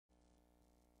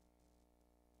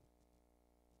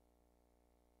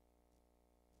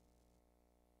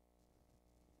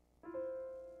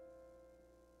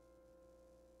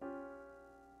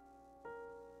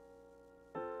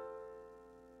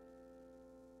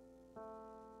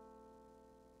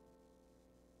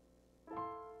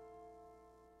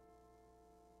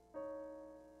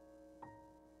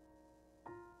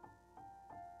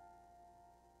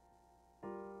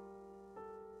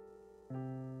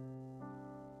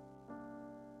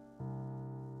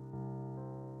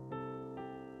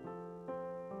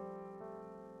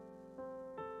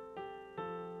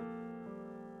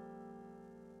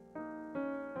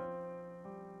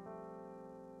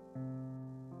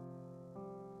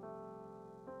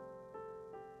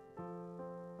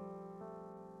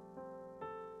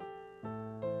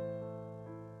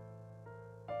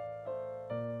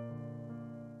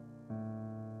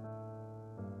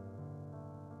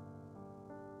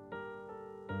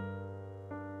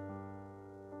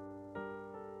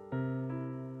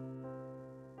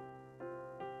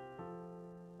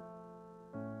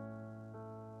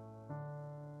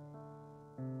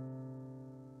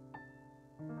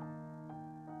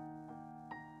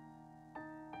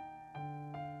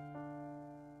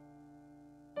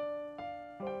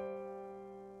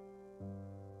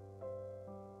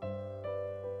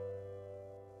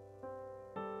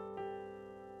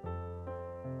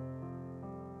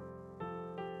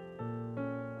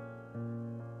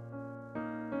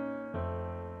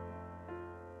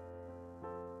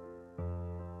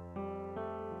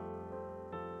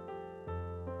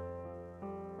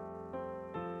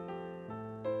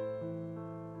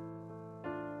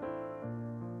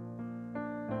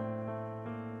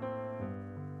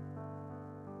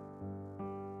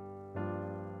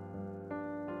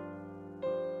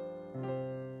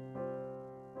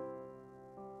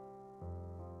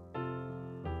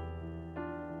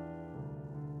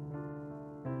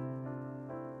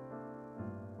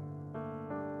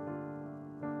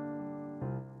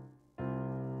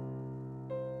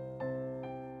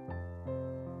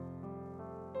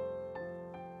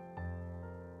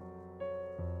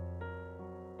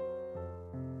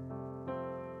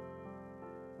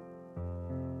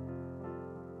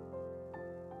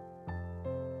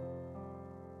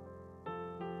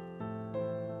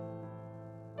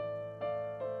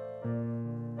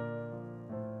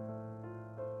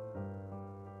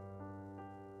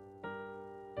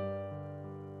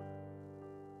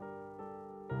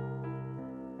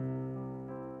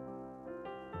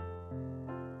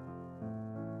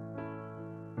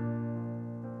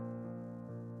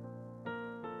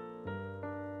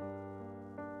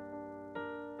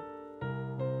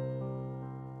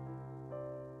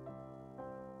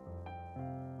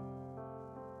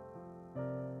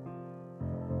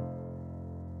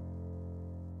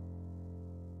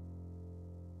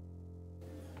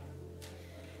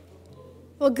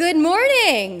Well, good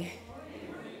morning.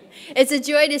 It's a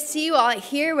joy to see you all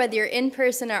here, whether you're in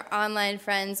person or online,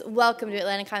 friends. Welcome to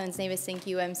Atlantic Highlands Navasink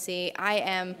UMC. I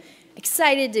am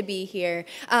excited to be here.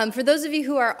 For those of you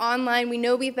who are online, we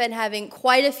know we've been having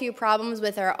quite a few problems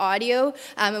with our audio,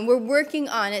 and we're working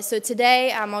on it. So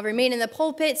today, I'll remain in the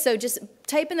pulpit, so just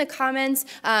type in the comments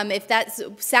if that's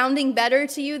sounding better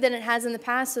to you than it has in the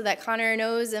past so that Connor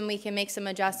knows and we can make some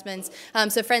adjustments.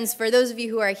 So friends, for those of you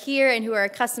who are here and who are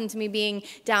accustomed to me being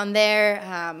down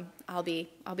there, I'll be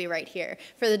right here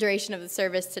for the duration of the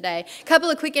service today. A couple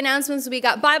of quick announcements. We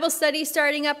got Bible study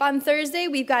starting up on Thursday.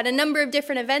 We've got a number of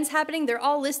different events happening. They're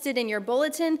all listed in your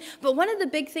bulletin. But one of the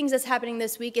big things that's happening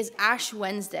this week is Ash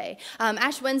Wednesday.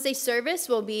 Ash Wednesday service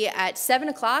will be at 7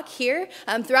 o'clock here.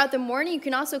 Throughout the morning, you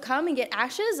can also come and get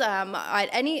ashes at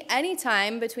any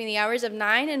time between the hours of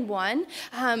 9 and 1.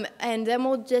 And then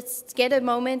we'll just get a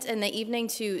moment in the evening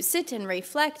to sit and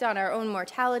reflect on our own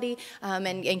mortality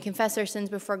and confess our sins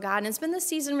before God. And spend the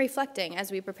season reflecting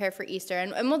as we prepare for Easter.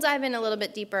 And we'll dive in a little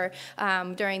bit deeper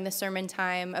during the sermon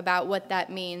time about what that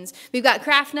means. We've got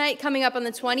craft night coming up on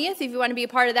the 20th. If you want to be a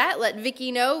part of that, let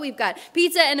Vicky know. We've got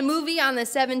pizza and a movie on the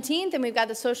 17th, and we've got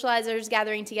the socializers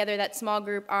gathering together, that small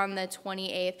group, on the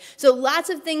 28th. So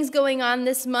lots of things going on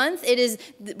this month.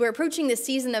 We're approaching the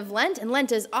season of Lent, and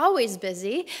Lent is always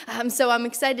busy. So I'm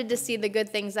excited to see the good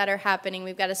things that are happening.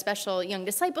 We've got a special Young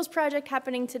Disciples project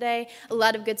happening today. A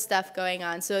lot of good stuff going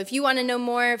on. So if you want to know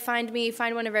more, find me,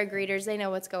 find one of our greeters. They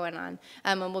know what's going on,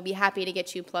 and we'll be happy to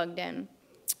get you plugged in.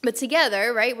 But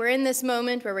together, right, we're in this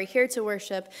moment where we're here to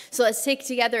worship. So let's take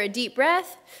together a deep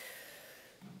breath.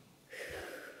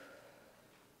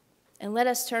 And let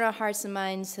us turn our hearts and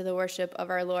minds to the worship of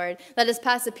our Lord. Let us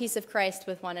pass the peace of Christ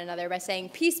with one another by saying,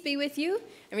 "Peace be with you,"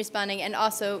 and responding, "And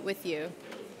also with you."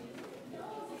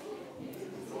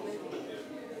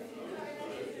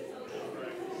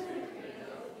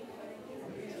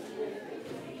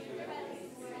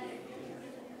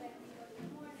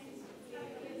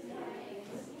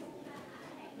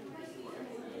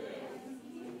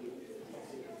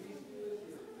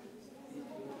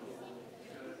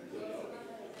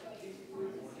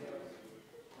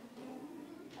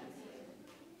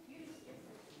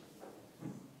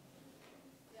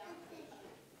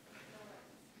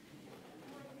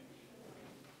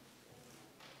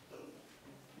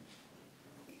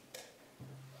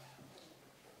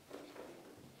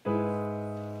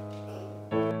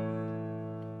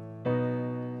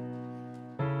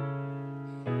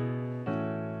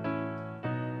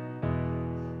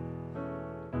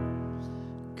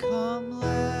 Come,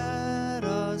 let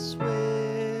us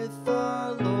with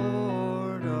our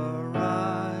Lord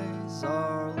arise,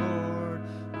 our Lord,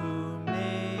 who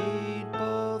made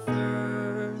both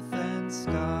earth and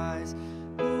skies,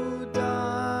 who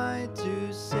died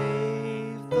to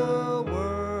save the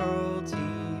world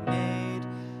he made,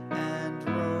 and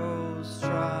rose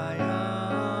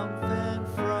triumphant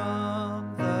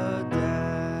from the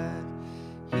dead.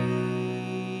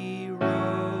 He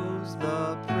rose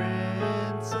the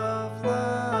Prince of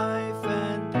life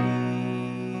and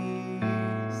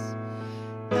peace,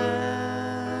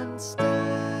 and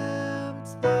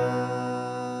stamped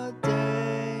the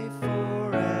day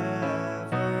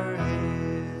forever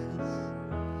his.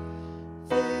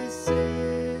 This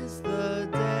is the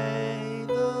day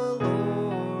the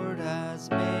Lord has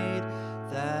made,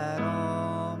 that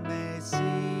all may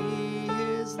see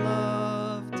his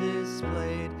love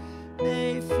displayed,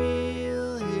 may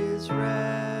feel his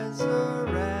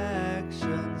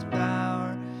resurrection's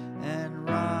power, and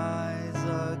rise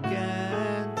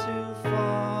again to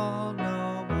fall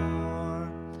no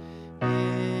more.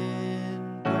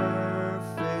 In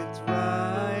perfect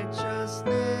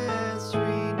righteousness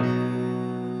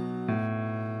renewed,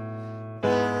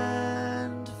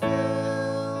 and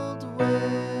filled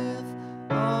with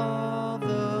all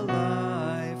the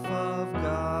life of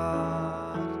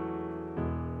God.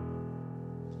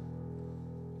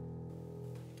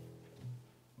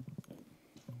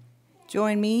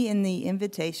 Join me in the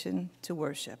invitation to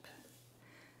worship.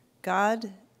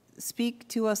 God, speak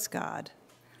to us, God.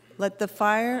 Let the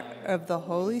fire of the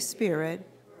Holy Spirit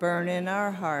burn in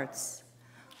our hearts.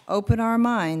 Open our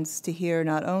minds to hear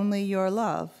not only your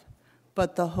love,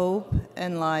 but the hope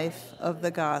and life of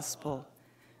the gospel.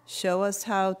 Show us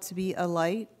how to be a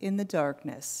light in the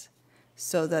darkness,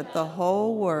 so that the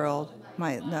whole world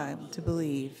might learn to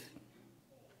believe.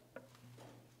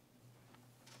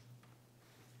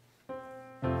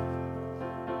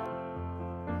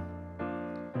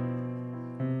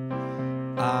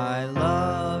 I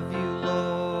love you,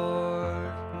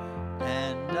 Lord,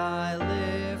 and I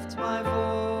lift my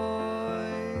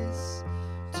voice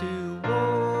to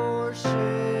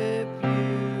worship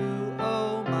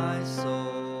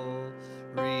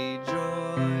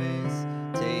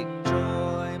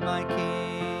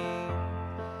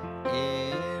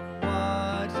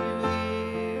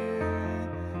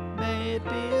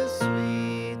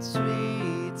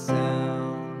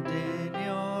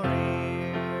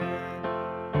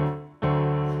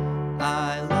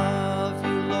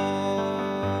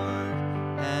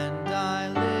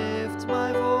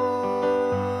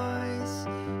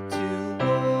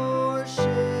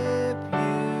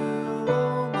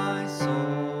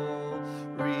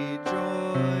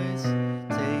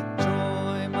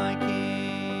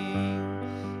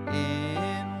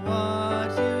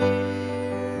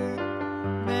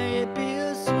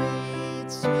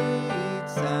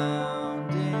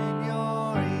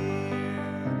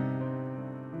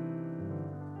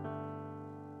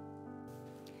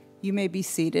You may be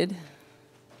seated.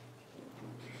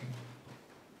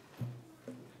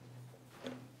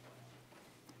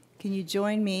 Can you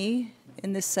join me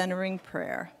in the centering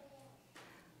prayer?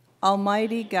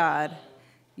 Almighty God,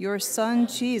 your Son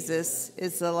Jesus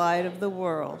is the light of the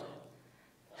world.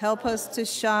 Help us to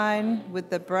shine with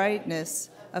the brightness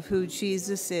of who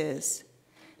Jesus is,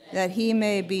 that he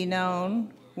may be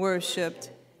known,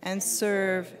 worshiped, and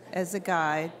serve as a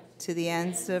guide to the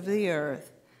ends of the earth,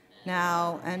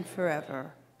 now and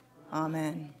forever.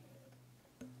 Amen.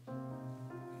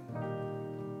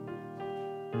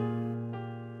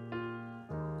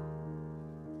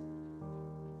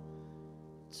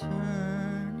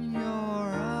 Turn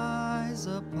your eyes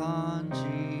upon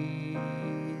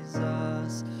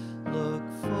Jesus. Look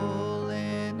full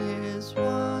in his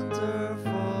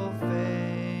wonderful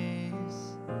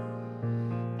face,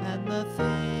 and the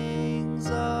things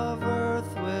of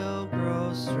earth will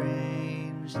grow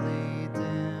strangely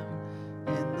dim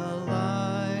in the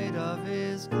light of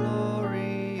his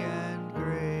glory and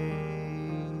grace.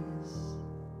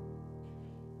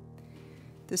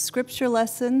 The scripture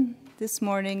lesson this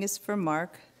morning is from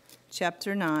Mark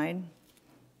chapter 9,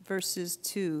 verses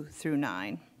 2 through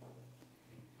 9.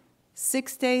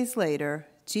 6 days later,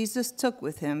 Jesus took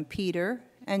with him Peter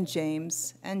and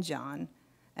James and John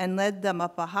and led them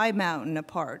up a high mountain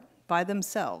apart by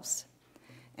themselves.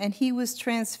 And he was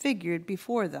transfigured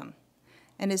before them,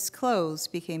 and his clothes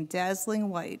became dazzling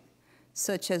white,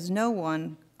 such as no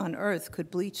one on earth could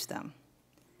bleach them.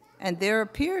 And there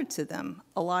appeared to them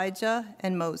Elijah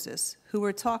and Moses, who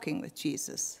were talking with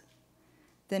Jesus.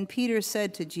 Then Peter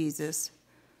said to Jesus,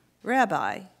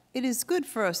 "Rabbi, it is good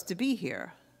for us to be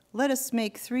here. Let us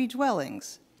make 3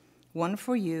 dwellings, one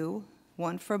for you,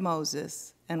 one for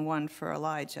Moses, and one for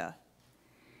Elijah."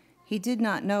 He did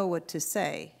not know what to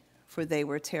say, for they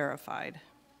were terrified.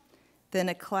 Then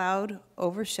a cloud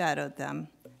overshadowed them,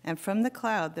 and from the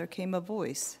cloud there came a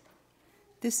voice,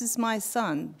 "This is my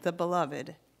son, the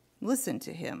beloved. Listen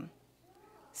to him."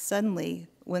 Suddenly,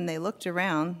 when they looked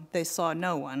around, they saw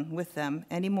no one with them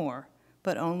anymore,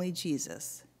 but only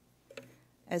Jesus.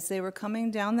 As they were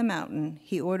coming down the mountain,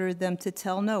 he ordered them to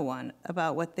tell no one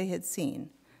about what they had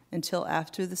seen until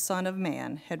after the Son of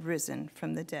Man had risen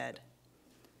from the dead.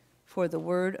 For the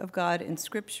word of God in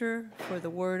Scripture, for the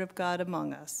word of God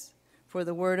among us, for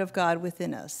the word of God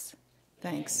within us.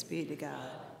 Thanks be to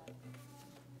God.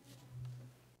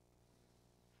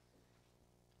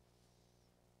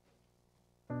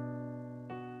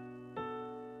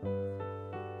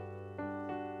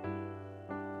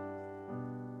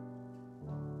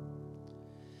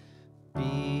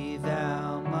 Be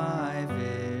thou my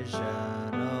vision,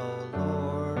 O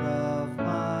Lord of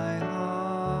my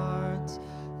heart,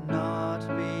 not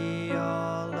be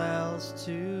all else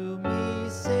to me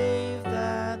save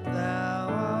that thou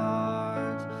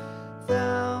art.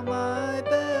 Thou my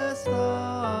best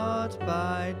thought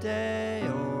by day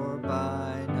or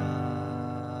by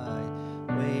night,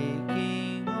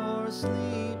 waking or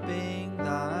sleeping,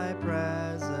 thy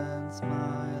presence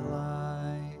my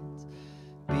light.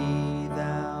 Be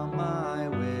thou my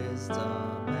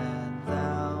wisdom, and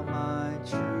thou my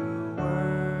true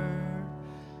word.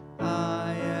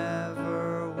 I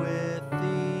ever with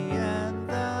thee, and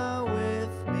thou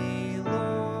with me,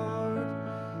 Lord.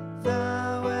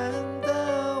 Thou and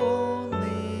thou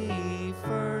only,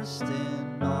 first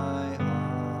in my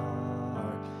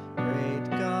heart. Great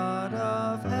God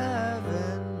of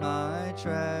heaven, my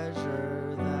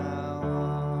treasure thou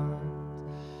art.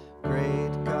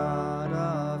 Great God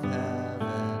of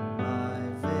heaven, my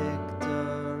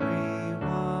victory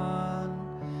won.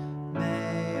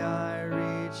 May I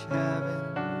reach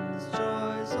heaven's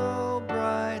joys, O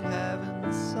bright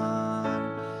heaven's sun.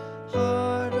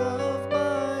 Heart of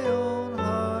my own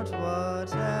heart,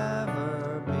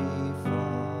 whatever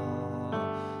befall,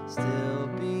 still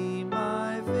be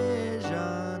my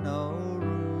vision, O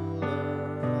ruler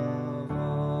of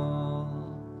all.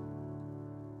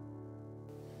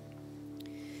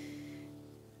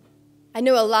 I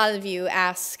know a lot of you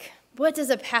ask, what does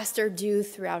a pastor do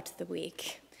throughout the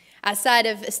week? Outside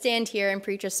of stand here and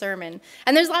preach a sermon.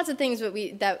 And there's lots of things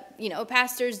that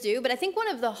pastors do, but I think one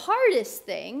of the hardest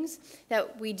things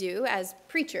that we do as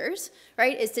preachers,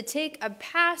 right, is to take a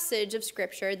passage of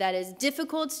scripture that is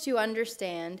difficult to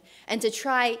understand and to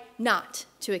try not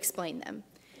to explain them.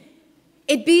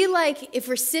 It'd be like if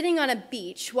we're sitting on a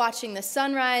beach watching the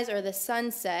sunrise or the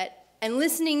sunset, and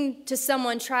listening to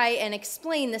someone try and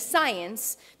explain the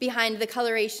science behind the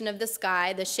coloration of the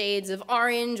sky, the shades of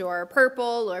orange or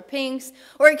purple or pinks,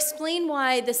 or explain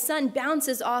why the sun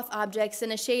bounces off objects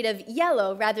in a shade of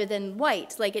yellow rather than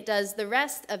white like it does the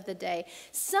rest of the day.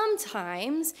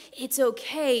 Sometimes it's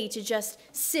okay to just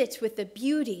sit with the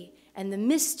beauty and the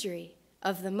mystery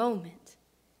of the moment.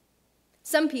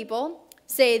 Some people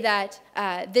say that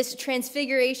this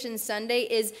Transfiguration Sunday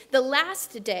is the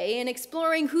last day in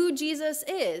exploring who Jesus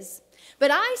is.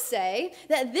 But I say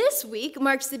that this week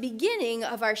marks the beginning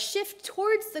of our shift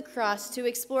towards the cross to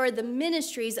explore the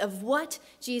ministries of what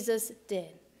Jesus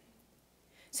did.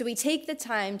 So we take the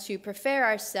time to prepare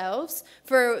ourselves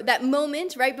for that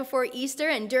moment right before Easter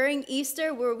and during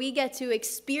Easter where we get to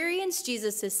experience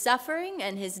Jesus' suffering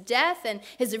and his death and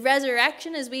his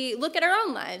resurrection as we look at our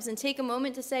own lives and take a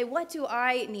moment to say, what do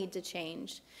I need to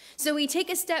change? So we take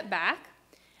a step back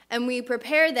and we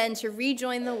prepare then to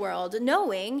rejoin the world,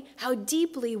 knowing how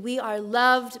deeply we are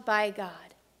loved by God.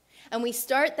 And we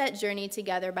start that journey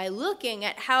together by looking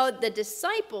at how the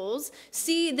disciples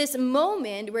see this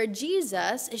moment where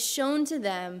Jesus is shown to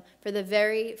them for the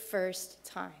very first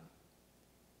time.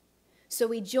 So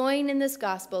we join in this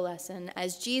gospel lesson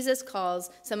as Jesus calls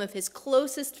some of his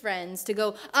closest friends to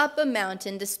go up a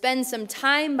mountain to spend some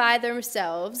time by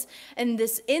themselves. And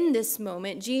in this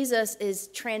moment, Jesus is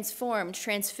transformed,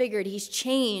 transfigured. He's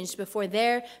changed before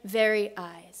their very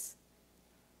eyes.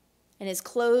 And his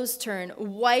clothes turn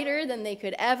whiter than they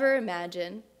could ever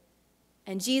imagine.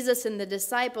 And Jesus and the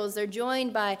disciples are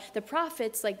joined by the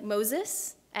prophets like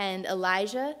Moses and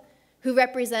Elijah, who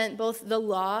represent both the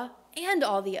law and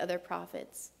all the other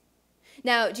prophets.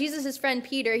 Now, Jesus' friend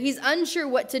Peter, he's unsure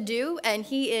what to do, and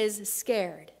he is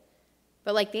scared.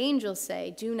 But like the angels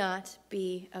say, do not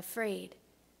be afraid.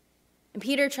 And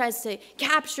Peter tries to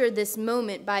capture this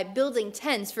moment by building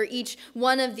tents for each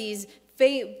one of these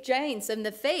giants of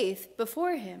the faith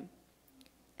before him.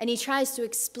 And he tries to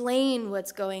explain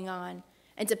what's going on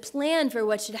and to plan for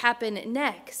what should happen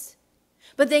next.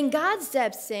 But then God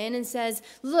steps in and says,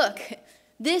 look,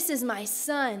 this is my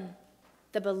son,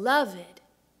 the beloved.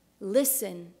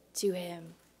 Listen to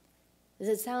him. Does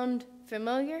it sound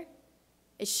familiar?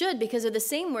 It should, because of the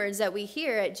same words that we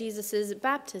hear at Jesus'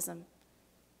 baptism.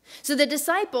 So the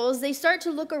disciples, they start to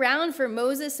look around for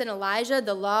Moses and Elijah,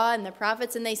 the law and the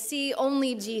prophets, and they see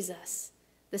only Jesus,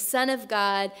 the Son of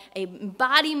God, an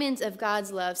embodiment of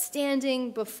God's love,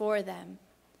 standing before them.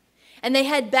 And they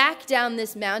head back down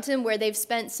this mountain where they've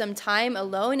spent some time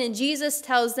alone, and Jesus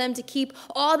tells them to keep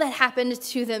all that happened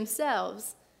to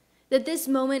themselves, that this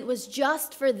moment was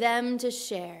just for them to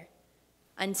share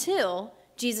until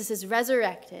Jesus is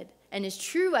resurrected and his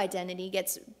true identity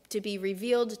gets to be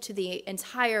revealed to the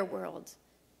entire world.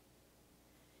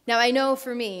 Now, I know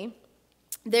for me,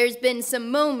 there's been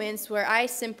some moments where I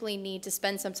simply need to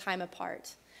spend some time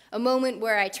apart. A moment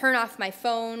where I turn off my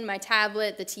phone, my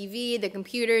tablet, the TV, the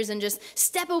computers, and just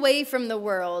step away from the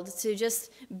world to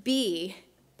just be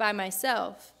by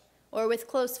myself or with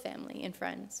close family and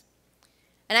friends.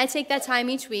 And I take that time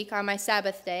each week on my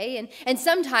Sabbath day, and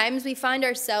sometimes we find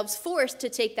ourselves forced to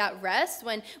take that rest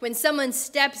when someone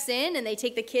steps in and they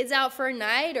take the kids out for a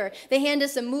night, or they hand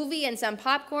us a movie and some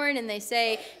popcorn and they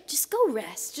say, just go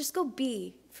rest, just go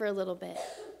be for a little bit.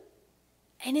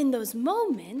 And in those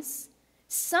moments,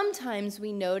 sometimes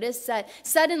we notice that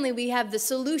suddenly we have the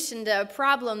solution to a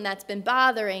problem that's been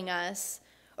bothering us,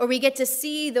 or we get to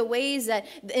see the ways that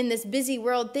in this busy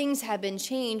world things have been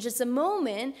changed. It's a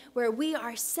moment where we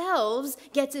ourselves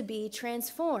get to be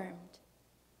transformed.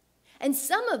 And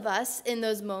some of us in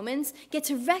those moments get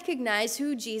to recognize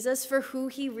who Jesus for who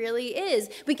he really is.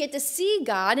 We get to see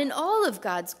God in all of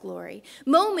God's glory.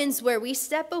 Moments where we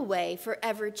step away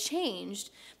forever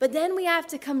changed. But then we have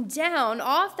to come down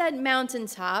off that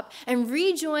mountaintop and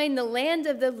rejoin the land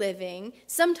of the living,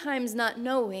 sometimes not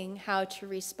knowing how to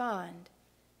respond.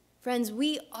 Friends,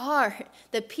 we are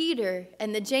the Peter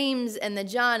and the James and the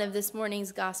John of this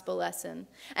morning's gospel lesson.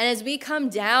 And as we come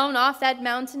down off that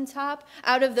mountaintop,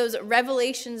 out of those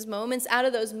revelations moments, out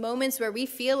of those moments where we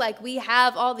feel like we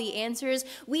have all the answers,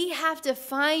 we have to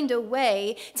find a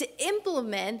way to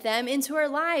implement them into our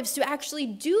lives, to actually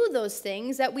do those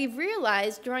things that we've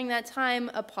realized during that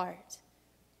time apart.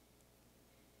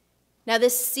 Now,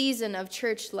 this season of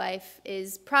church life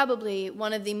is probably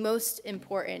one of the most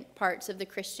important parts of the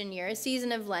Christian year, a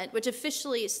season of Lent, which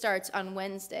officially starts on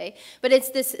Wednesday. But it's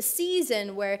this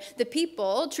season where the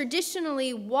people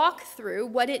traditionally walk through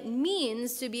what it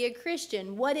means to be a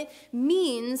Christian, what it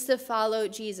means to follow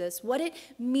Jesus, what it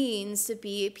means to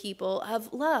be people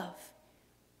of love.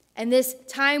 And this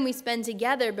time we spend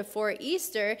together before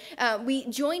Easter, we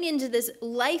join into this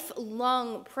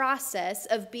lifelong process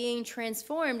of being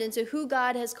transformed into who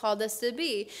God has called us to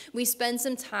be. We spend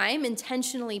some time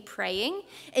intentionally praying,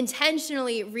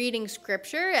 intentionally reading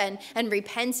scripture, and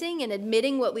repenting and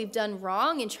admitting what we've done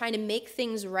wrong and trying to make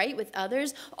things right with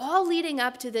others, all leading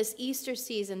up to this Easter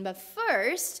season. But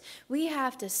first, we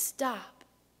have to stop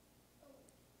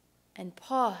and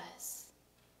pause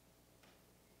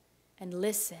and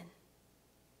listen.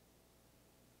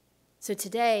 So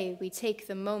today, we take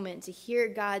the moment to hear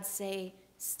God say,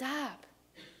 stop.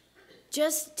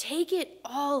 Just take it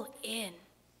all in.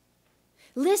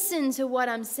 Listen to what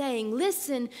I'm saying.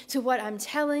 Listen to what I'm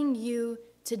telling you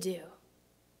to do.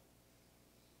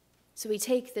 So we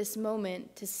take this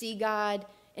moment to see God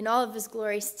in all of his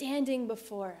glory standing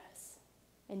before us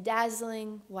in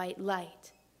dazzling white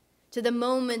light, to the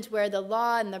moment where the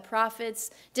law and the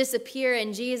prophets disappear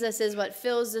and Jesus is what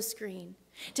fills the screen,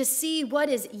 to see what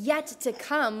is yet to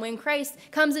come when Christ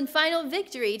comes in final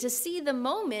victory, to see the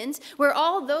moment where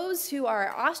all those who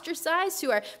are ostracized,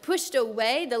 who are pushed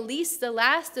away, the least, the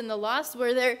last, and the lost,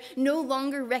 where they're no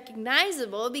longer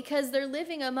recognizable because they're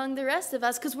living among the rest of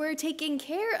us because we're taking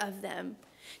care of them.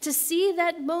 To see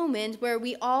that moment where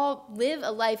we all live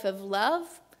a life of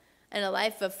love, and a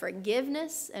life of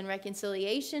forgiveness and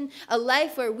reconciliation, a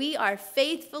life where we are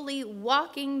faithfully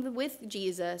walking with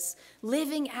Jesus,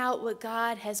 living out what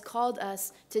God has called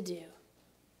us to do.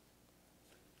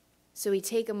 So we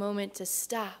take a moment to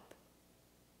stop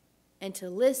and to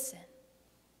listen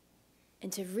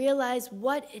and to realize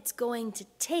what it's going to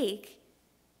take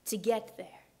to get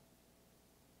there.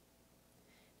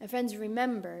 Now, friends,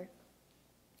 remember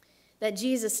that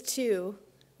Jesus, too,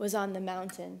 was on the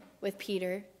mountain with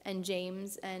Peter and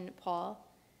James and Paul.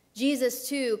 Jesus,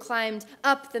 too, climbed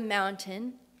up the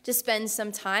mountain to spend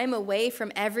some time away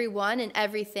from everyone and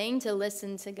everything to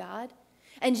listen to God.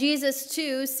 And Jesus,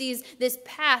 too, sees this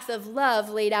path of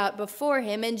love laid out before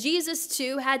him. And Jesus,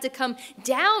 too, had to come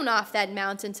down off that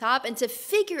mountaintop and to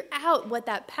figure out what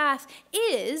that path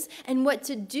is and what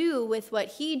to do with what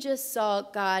he just saw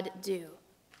God do.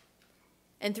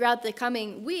 And throughout the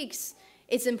coming weeks,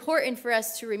 it's important for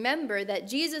us to remember that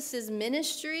Jesus'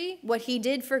 ministry, what he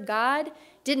did for God,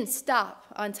 didn't stop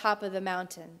on top of the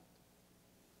mountain.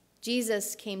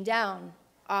 Jesus came down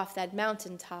off that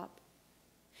mountaintop.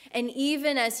 And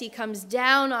even as he comes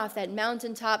down off that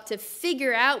mountaintop to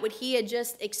figure out what he had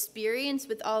just experienced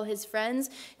with all his friends,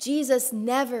 Jesus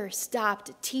never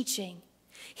stopped teaching.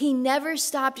 He never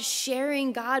stopped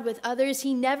sharing God with others.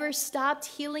 He never stopped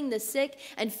healing the sick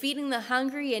and feeding the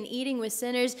hungry and eating with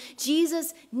sinners.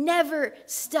 Jesus never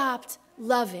stopped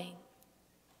loving.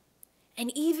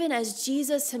 And even as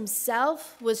Jesus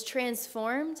himself was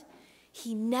transformed,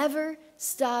 he never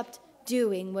stopped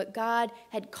doing what God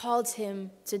had called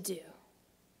him to do.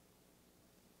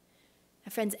 Now,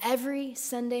 friends, every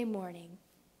Sunday morning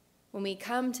when we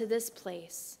come to this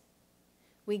place,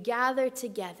 we gather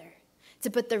together to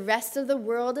put the rest of the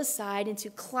world aside and to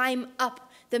climb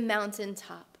up the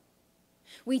mountaintop.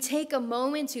 We take a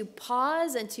moment to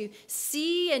pause and to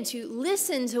see and to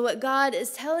listen to what God is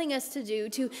telling us to do,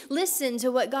 to listen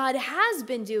to what God has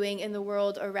been doing in the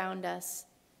world around us.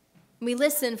 We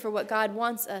listen for what God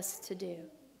wants us to do.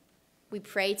 We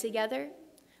pray together.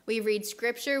 We read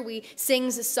scripture. We sing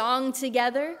a song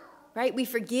together, right? We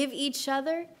forgive each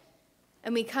other,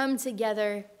 and we come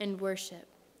together and worship.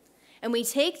 And we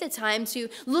take the time to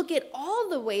look at all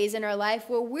the ways in our life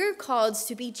where we're called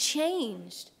to be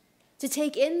changed, to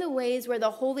take in the ways where the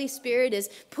Holy Spirit is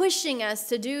pushing us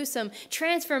to do some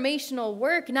transformational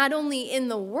work, not only in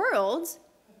the world,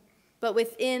 but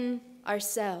within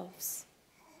ourselves.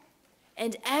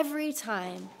 And every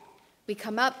time we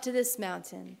come up to this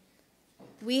mountain,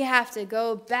 we have to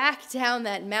go back down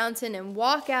that mountain and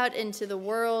walk out into the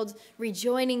world,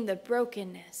 rejoining the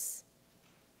brokenness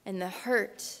and the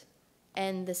hurt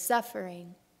and the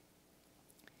suffering.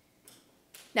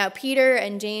 Now, Peter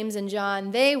and James and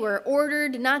John, they were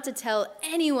ordered not to tell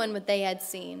anyone what they had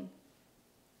seen.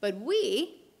 But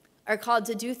we are called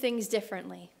to do things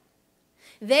differently.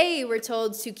 They were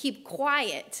told to keep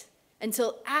quiet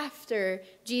until after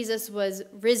Jesus was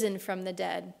risen from the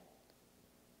dead.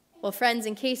 Well, friends,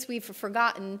 in case we've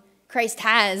forgotten, Christ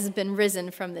has been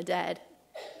risen from the dead.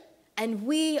 And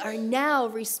we are now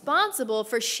responsible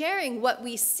for sharing what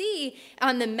we see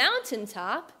on the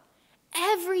mountaintop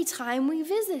every time we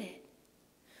visit it.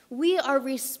 We are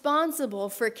responsible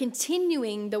for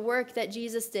continuing the work that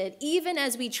Jesus did, even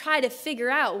as we try to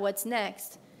figure out what's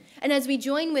next. And as we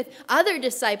join with other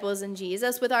disciples in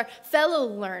Jesus, with our fellow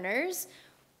learners,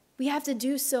 we have to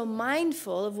do so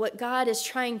mindful of what God is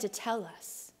trying to tell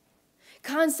us.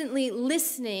 constantly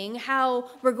listening how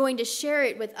we're going to share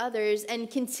it with others and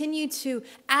continue to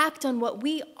act on what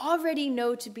we already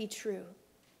know to be true,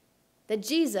 that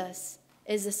Jesus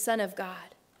is the Son of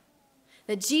God,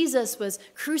 that Jesus was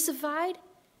crucified,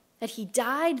 that he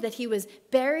died, that he was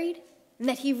buried, and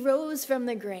that he rose from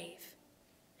the grave,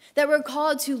 that we're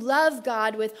called to love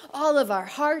God with all of our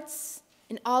hearts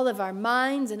and all of our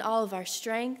minds and all of our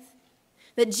strength,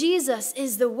 that Jesus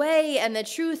is the way and the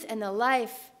truth and the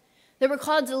life, that we're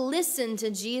called to listen to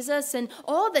Jesus and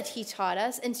all that he taught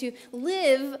us and to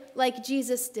live like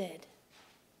Jesus did.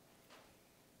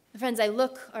 Friends, I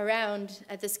look around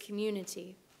at this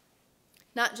community,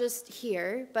 not just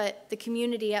here, but the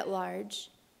community at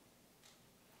large,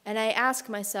 and I ask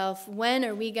myself, when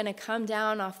are we going to come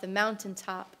down off the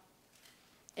mountaintop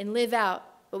and live out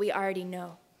what we already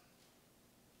know?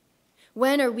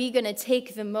 When are we going to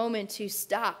take the moment to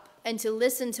stop and to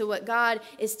listen to what God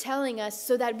is telling us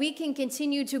so that we can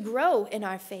continue to grow in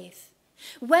our faith?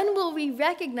 When will we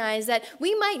recognize that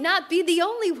we might not be the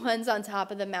only ones on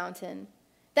top of the mountain?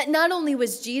 That not only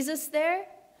was Jesus there,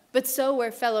 but so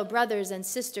were fellow brothers and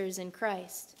sisters in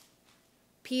Christ.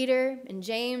 Peter and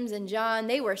James and John,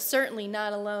 they were certainly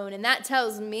not alone. And that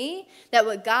tells me that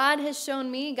what God has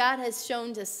shown me, God has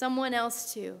shown to someone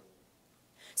else too.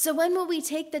 So when will we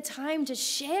take the time to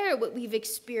share what we've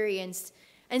experienced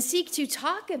and seek to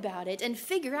talk about it and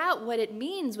figure out what it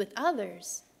means with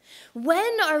others?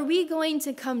 When are we going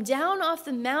to come down off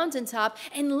the mountaintop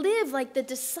and live like the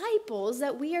disciples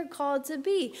that we are called to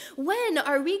be? When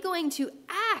are we going to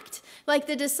act like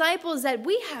the disciples that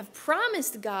we have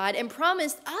promised God and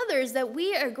promised others that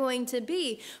we are going to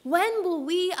be? When will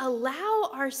we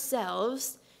allow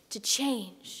ourselves to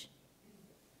change?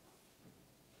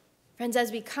 Friends,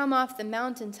 as we come off the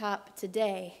mountaintop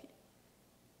today,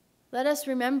 let us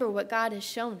remember what God has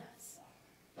shown us.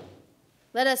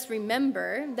 Let us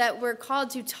remember that we're called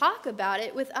to talk about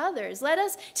it with others. Let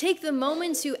us take the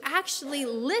moment to actually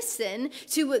listen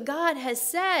to what God has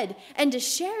said and to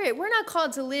share it. We're not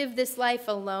called to live this life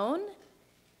alone.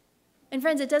 And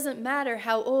friends, it doesn't matter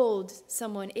how old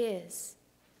someone is.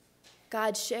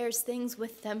 God shares things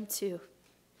with them too.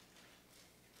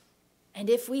 And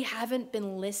if we haven't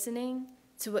been listening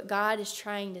to what God is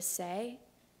trying to say,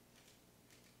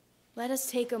 let us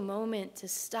take a moment to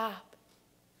stop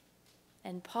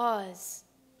and pause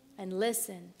and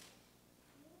listen.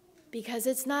 Because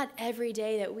it's not every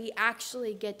day that we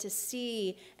actually get to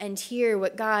see and hear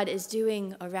what God is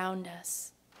doing around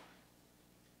us.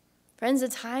 Friends, the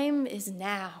time is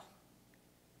now.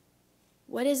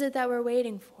 What is it that we're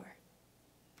waiting for?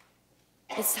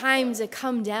 It's time to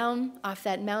come down off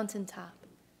that mountaintop,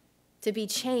 to be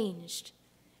changed,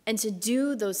 and to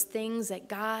do those things that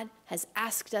God has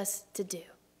asked us to do.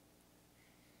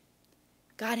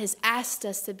 God has asked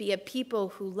us to be a people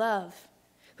who love,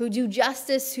 who do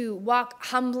justice, who walk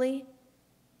humbly.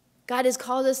 God has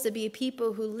called us to be a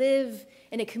people who live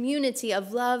in a community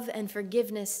of love and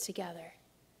forgiveness together.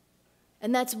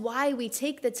 And that's why we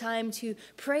take the time to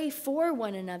pray for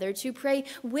one another, to pray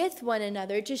with one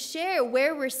another, to share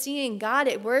where we're seeing God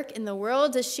at work in the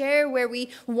world, to share where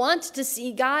we want to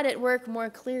see God at work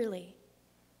more clearly,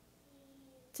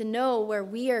 to know where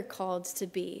we are called to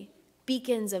be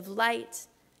beacons of light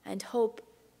and hope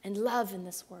and love in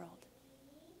this world.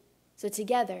 So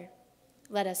together,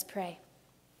 let us pray.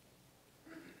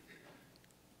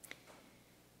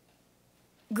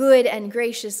 Good and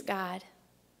gracious God,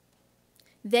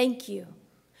 thank you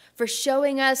for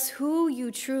showing us who you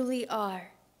truly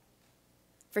are,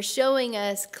 for showing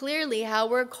us clearly how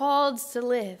we're called to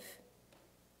live.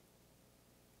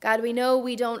 God, we know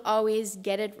we don't always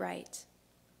get it right.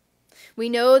 We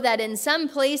know that in some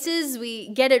places we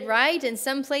get it right, in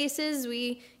some places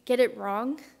we get it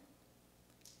wrong.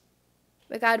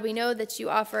 But God, we know that you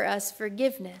offer us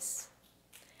forgiveness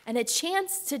and a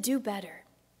chance to do better.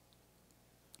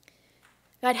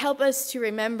 God, help us to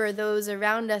remember those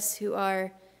around us who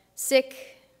are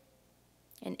sick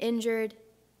and injured,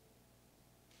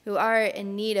 who are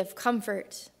in need of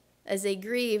comfort as they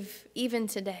grieve even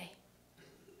today.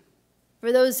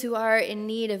 For those who are in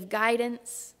need of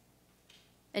guidance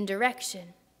and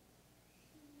direction.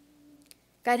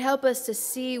 God, help us to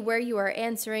see where you are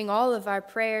answering all of our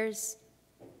prayers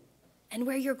and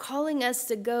where you're calling us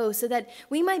to go so that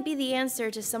we might be the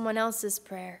answer to someone else's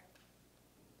prayer.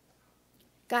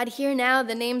 God, hear now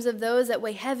the names of those that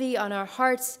weigh heavy on our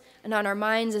hearts and on our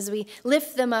minds as we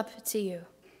lift them up to you.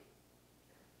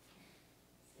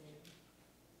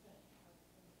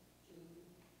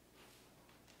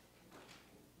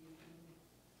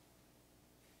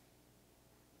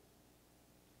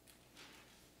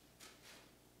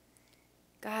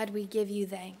 God, we give you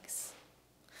thanks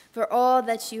for all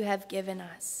that you have given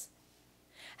us.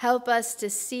 Help us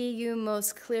to see you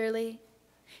most clearly,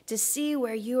 to see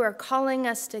where you are calling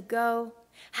us to go,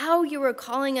 how you are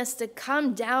calling us to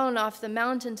come down off the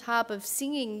mountaintop of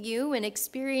seeing you and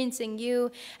experiencing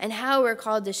you, and how we're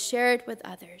called to share it with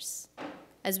others.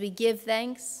 As we give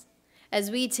thanks,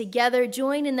 as we together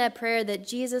join in that prayer that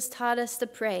Jesus taught us to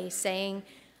pray, saying,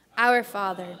 Our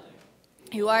Father,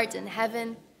 who art in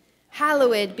heaven,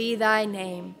 hallowed be thy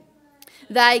name.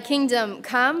 Thy kingdom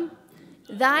come,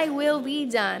 thy will be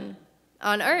done,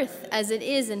 on earth as it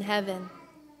is in heaven.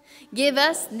 Give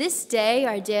us this day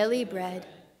our daily bread,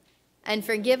 and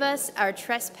forgive us our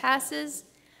trespasses,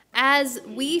 as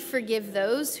we forgive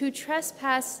those who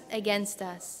trespass against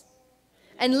us.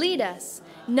 And lead us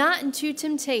not into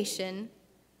temptation,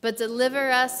 but deliver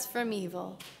us from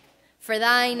evil. For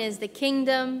thine is the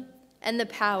kingdom, and the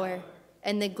power,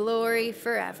 and the glory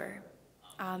forever.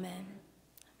 Amen.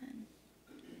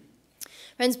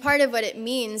 Friends, part of what it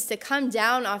means to come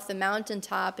down off the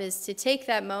mountaintop is to take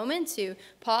that moment to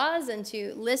pause and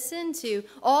to listen to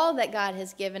all that God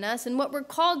has given us and what we're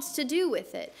called to do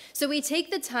with it. So we take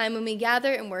the time when we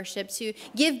gather and worship to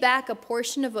give back a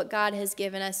portion of what God has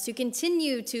given us, to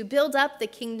continue to build up the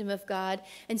kingdom of God,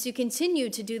 and to continue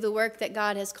to do the work that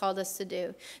God has called us to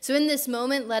do. So in this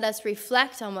moment, let us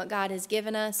reflect on what God has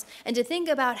given us and to think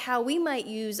about how we might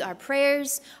use our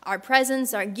prayers, our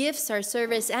presence, our gifts, our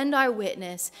service, and our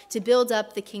witness to build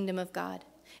up the kingdom of God.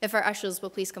 If our ushers will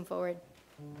please come forward.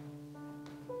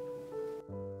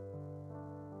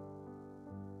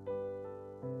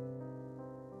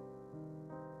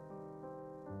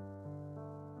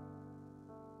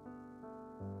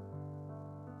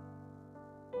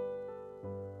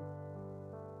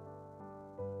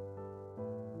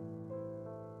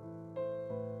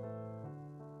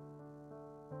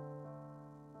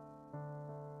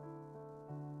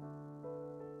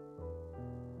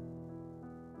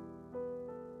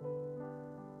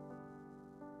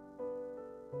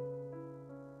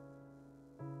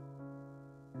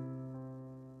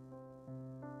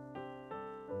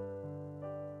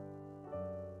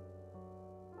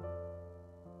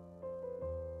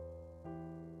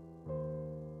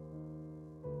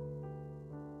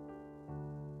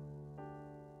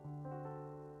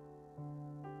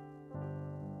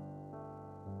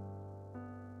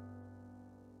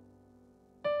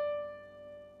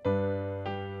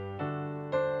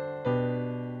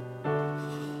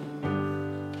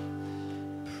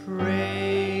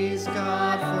 Praise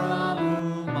God from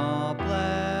whom all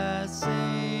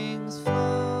blessings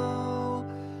flow.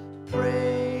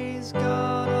 Praise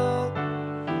God all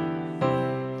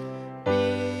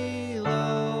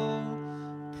below.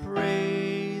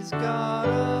 Praise God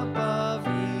above,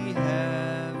 ye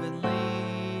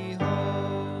heavenly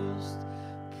host.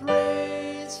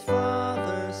 Praise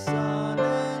Father, Son,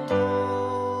 and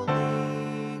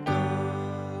Holy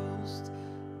Ghost.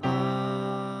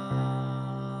 Amen.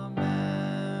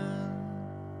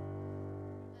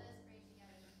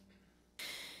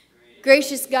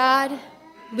 Gracious God,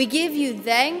 we give you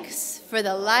thanks for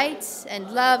the light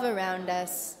and love around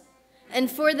us, and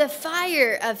for the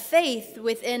fire of faith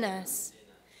within us.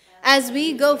 As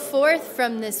we go forth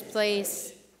from this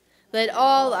place, let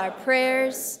all our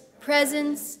prayers,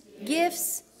 presence,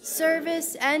 gifts,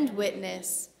 service, and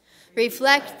witness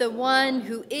reflect the one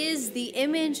who is the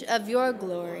image of your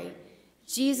glory,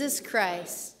 Jesus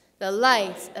Christ, the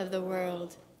light of the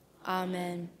world.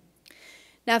 Amen.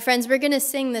 Now, friends, we're going to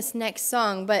sing this next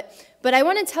song, but I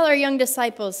want to tell our young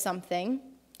disciples something,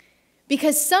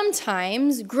 because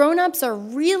sometimes grown-ups are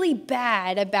really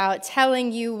bad about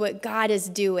telling you what God is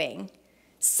doing.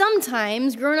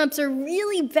 Sometimes grown-ups are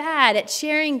really bad at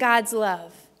sharing God's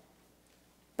love.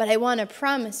 But I want to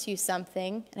promise you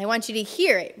something, and I want you to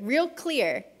hear it real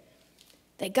clear,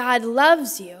 that God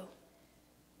loves you,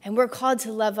 and we're called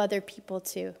to love other people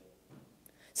too.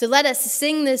 So let us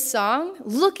sing this song,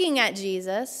 looking at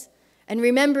Jesus and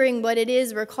remembering what it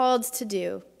is we're called to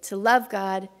do, to love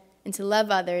God and to love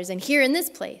others, and here in this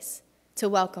place, to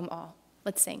welcome all.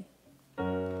 Let's sing.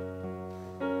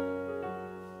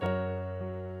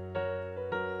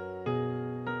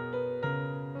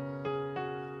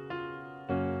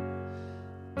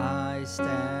 I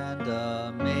stand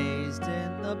amazed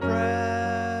in the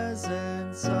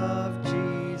presence of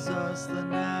Jesus the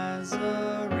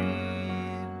Nazarene,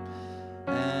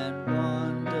 and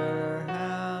wonder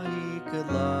how he could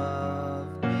love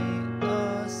me,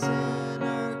 a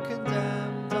sinner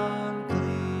condemned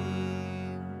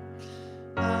unclean.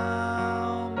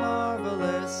 How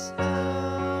marvelous,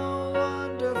 how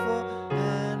wonderful,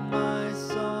 and my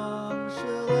song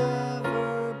shall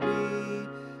ever be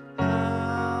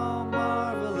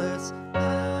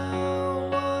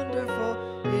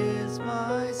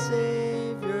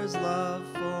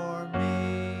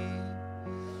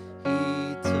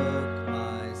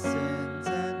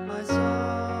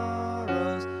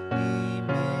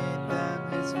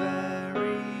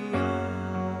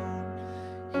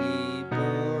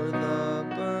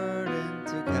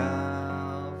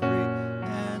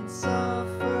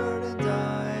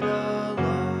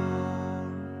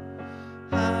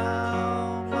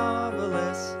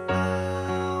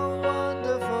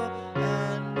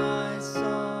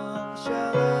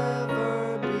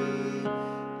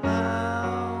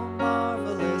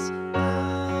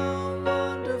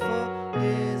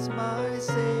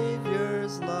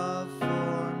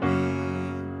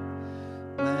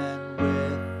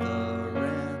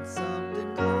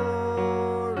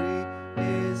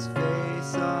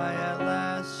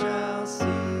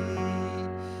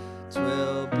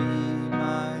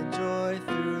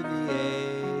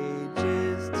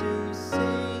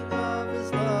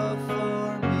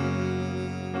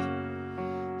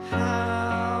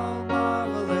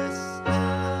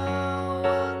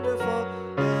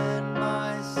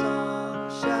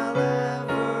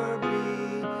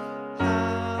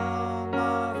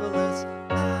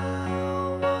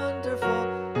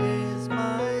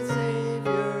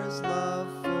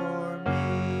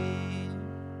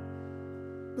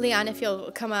Leon, if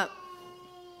you'll come up.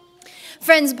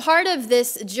 Friends, part of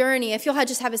this journey, if you'll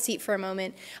just have a seat for a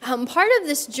moment, part of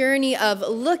this journey of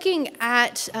looking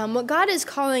at what God is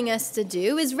calling us to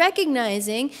do is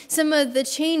recognizing some of the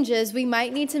changes we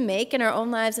might need to make in our own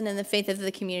lives and in the faith of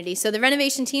the community. So the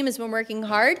renovation team has been working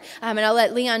hard, and I'll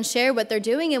let Leon share what they're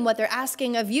doing and what they're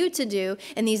asking of you to do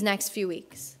in these next few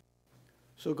weeks.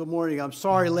 So good morning. I'm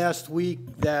sorry last week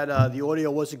that the audio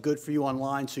wasn't good for you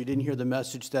online, so you didn't hear the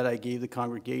message that I gave the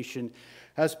congregation.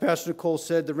 As Pastor Nicole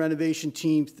said, the renovation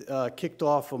team kicked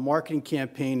off a marketing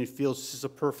campaign and feels this is a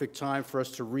perfect time for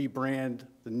us to rebrand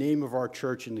the name of our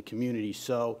church in the community.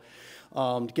 So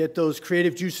to get those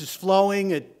creative juices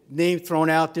flowing, a name thrown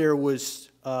out there was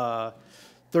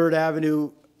 3rd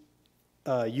Avenue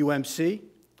UMC.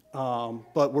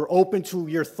 But we're open to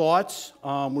your thoughts.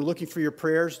 We're looking for your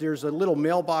prayers. There's a little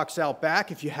mailbox out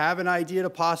back. If you have an idea to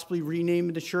possibly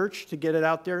rename the church to get it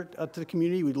out there to the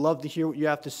community, we'd love to hear what you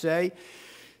have to say.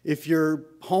 If you're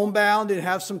homebound and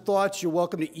have some thoughts, you're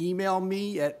welcome to email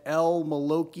me at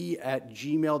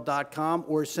lmaloki@gmail.com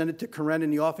or send it to Karen in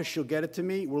the office. She'll get it to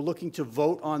me. We're looking to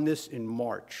vote on this in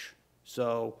March.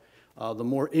 So the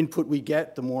more input we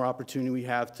get, the more opportunity we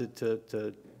have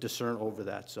to discern over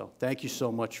that. So thank you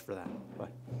so much for that. Bye.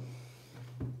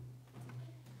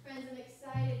 Friends, I'm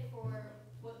excited for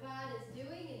what God is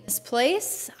doing in this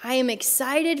place. I am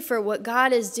excited for what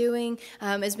God is doing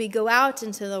as we go out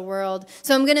into the world.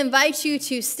 So I'm going to invite you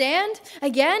to stand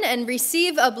again and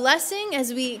receive a blessing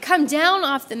as we come down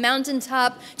off the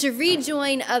mountaintop to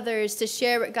rejoin others to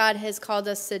share what God has called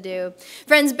us to do.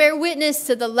 Friends, bear witness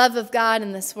to the love of God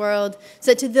in this world,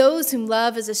 so that to those whom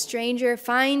love as a stranger,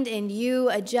 find in you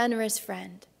a generous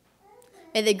friend.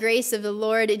 May the grace of the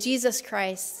Lord Jesus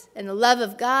Christ and the love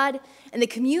of God and the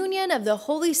communion of the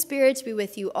Holy Spirit be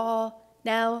with you all,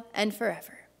 now and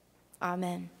forever.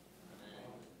 Amen.